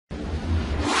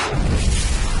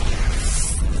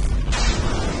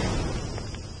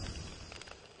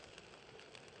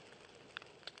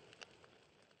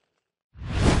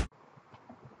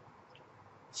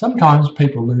Sometimes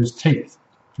people lose teeth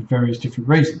for various different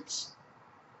reasons.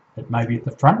 It may be at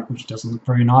the front, which doesn't look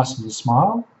very nice in your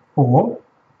smile, or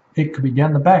it could be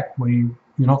down the back where you're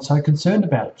not so concerned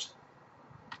about it.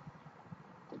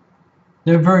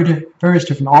 There are various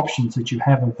different options that you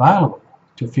have available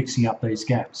to fixing up these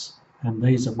gaps, and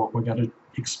these are what we're going to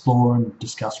explore and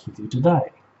discuss with you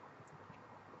today.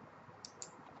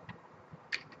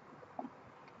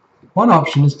 One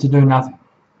option is to do nothing,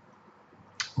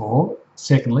 or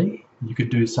secondly, you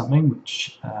could do something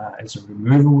which is a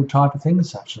removable type of thing,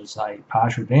 such as a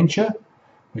partial denture,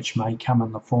 which may come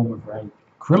in the form of an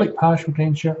acrylic partial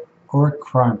denture or a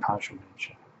chrome partial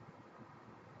denture.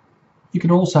 You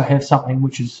can also have something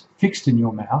which is fixed in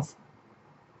your mouth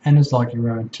and is like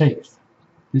your own teeth.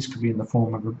 This could be in the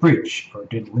form of a bridge or a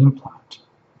dental implant.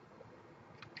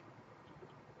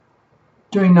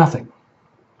 Doing nothing.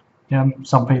 Now,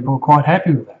 some people are quite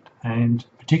happy with that, and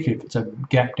particularly if it's a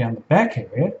gap down the back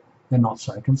area, they're not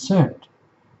so concerned.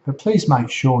 But please make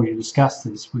sure you discuss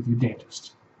this with your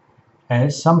dentist,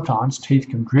 as sometimes teeth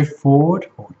can drift forward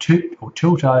or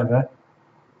tilt over,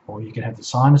 or you can have the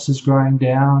sinuses growing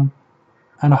down,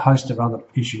 and a host of other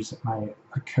issues that may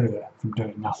occur from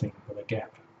doing nothing with a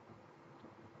gap.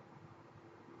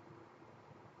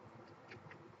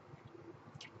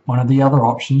 One of the other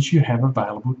options you have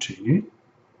available to you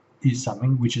is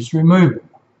something which is removable.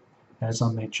 As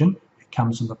I mentioned, it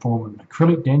comes in the form of an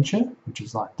acrylic denture, which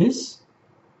is like this,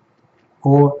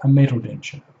 or a metal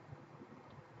denture.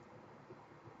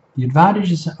 The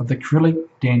advantages of the acrylic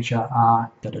denture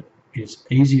are that it is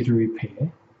easier to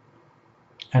repair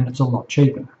and it's a lot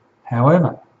cheaper.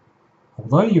 However,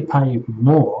 although you pay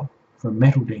more for a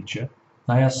metal denture,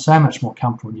 they are so much more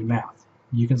comfortable in your mouth.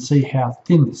 You can see how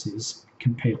thin this is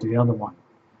compared to the other one.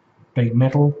 Being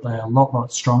metal, they are a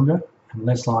lot stronger and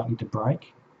less likely to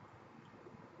break.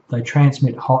 They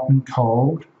transmit hot and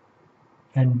cold,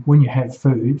 and when you have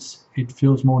foods, it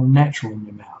feels more natural in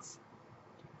your mouth.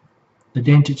 The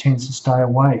denture tends to stay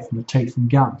away from the teeth and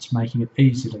gums, making it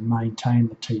easier to maintain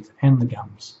the teeth and the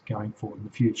gums going forward in the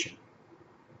future.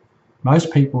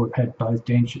 Most people who have had both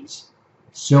dentures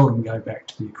seldom go back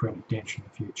to the acrylic denture in the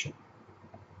future.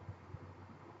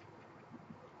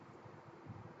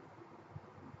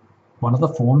 One of the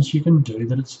forms you can do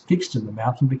that it's fixed in the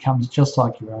mouth and becomes just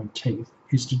like your own teeth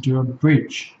is to do a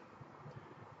bridge.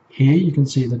 Here you can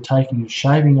see the taking and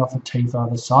shaving off the teeth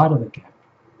either side of the gap,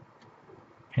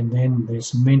 and then they're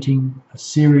cementing a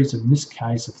series, in this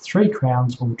case, of 3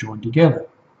 crowns all joined together.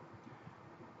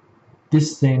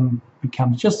 This then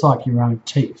becomes just like your own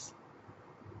teeth.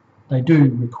 They do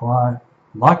require,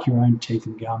 like your own teeth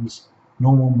and gums,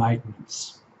 normal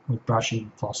maintenance with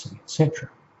brushing, flossing, etc.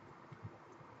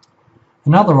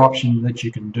 Another option that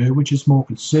you can do, which is more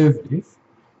conservative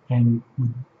and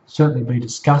would certainly be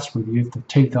discussed with you if the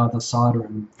teeth either side are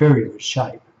in very good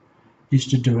shape, is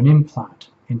to do an implant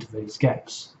into these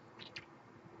gaps.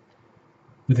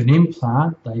 With an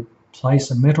implant, they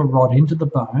place a metal rod into the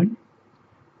bone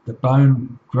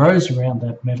grows around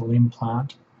that metal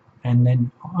implant, and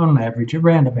then on average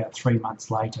around about 3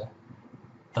 months later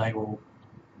they will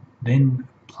then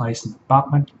place an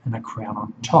abutment and a crown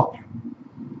on top.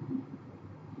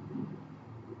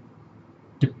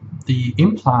 The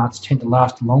implants tend to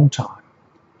last a long time,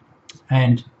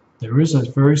 and there is a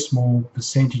very small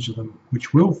percentage of them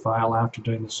which will fail after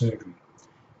doing the surgery,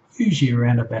 usually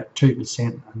around about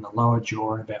 2% on the lower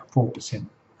jaw and about 4%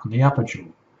 on the upper jaw.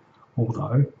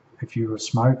 Although, if you're a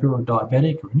smoker or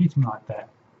diabetic or anything like that,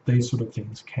 these sort of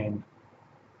things can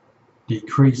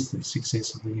decrease the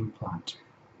success of the implant.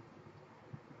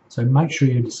 So make sure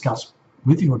you discuss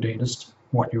with your dentist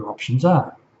what your options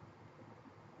are.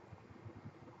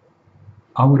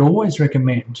 I would always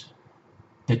recommend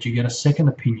that you get a second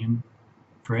opinion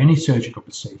for any surgical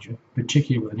procedure,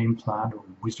 particularly with an implant or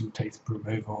wisdom teeth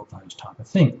removal or those type of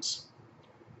things.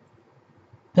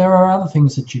 There are other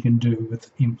things that you can do with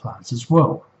implants as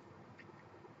well.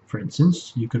 For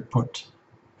instance, you could put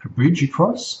a bridge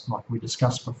across, like we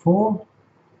discussed before.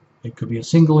 It could be a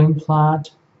single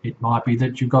implant. It might be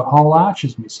that you've got whole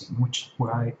arches missing,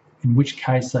 in which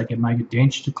case they can make a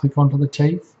denture to click onto the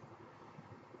teeth.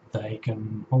 They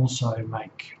can also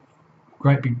make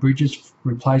great big bridges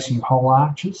replacing whole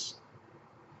arches.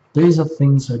 These are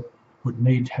things that would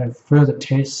need to have further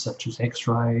tests such as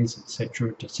x-rays,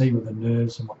 etc., to see what the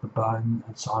nerves and what the bone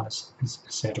and sinus,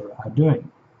 etc. are doing.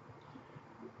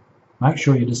 Make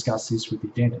sure you discuss this with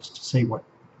your dentist to see what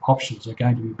options are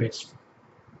going to be best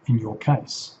in your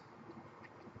case.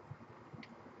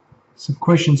 Some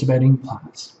questions about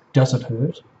implants. Does it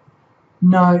hurt?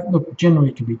 No, look,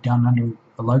 generally it can be done under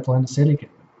a local anaesthetic.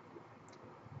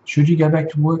 Should you go back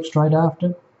to work straight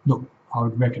after? look, I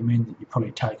would recommend that you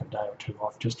probably take a day or two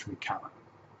off just to recover.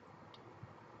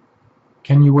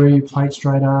 Can you wear your plate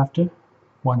straight after?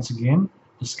 Once again,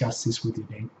 discuss this with your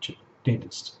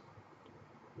dentist.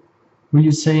 Will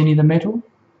you see any of the metal?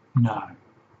 No.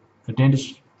 The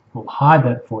dentist will hide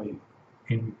that for you.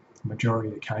 In the majority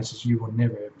of the cases, you will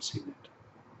never ever see that.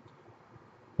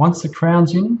 Once the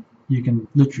crown's in, you can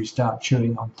literally start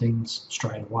chewing on things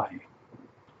straight away.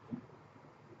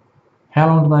 How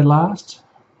long do they last?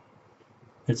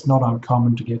 It's not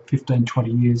uncommon to get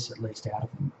 15-20 years at least out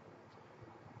of them.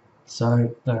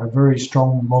 So they're a very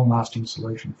strong, long-lasting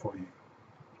solution for you.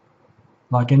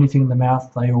 Like anything in the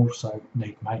mouth, they also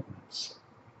need maintenance.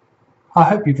 I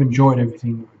hope you've enjoyed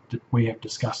everything that we have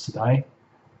discussed today,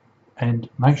 and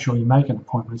make sure you make an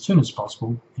appointment as soon as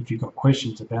possible if you've got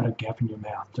questions about a gap in your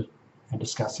mouth and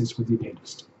discuss this with your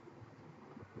dentist.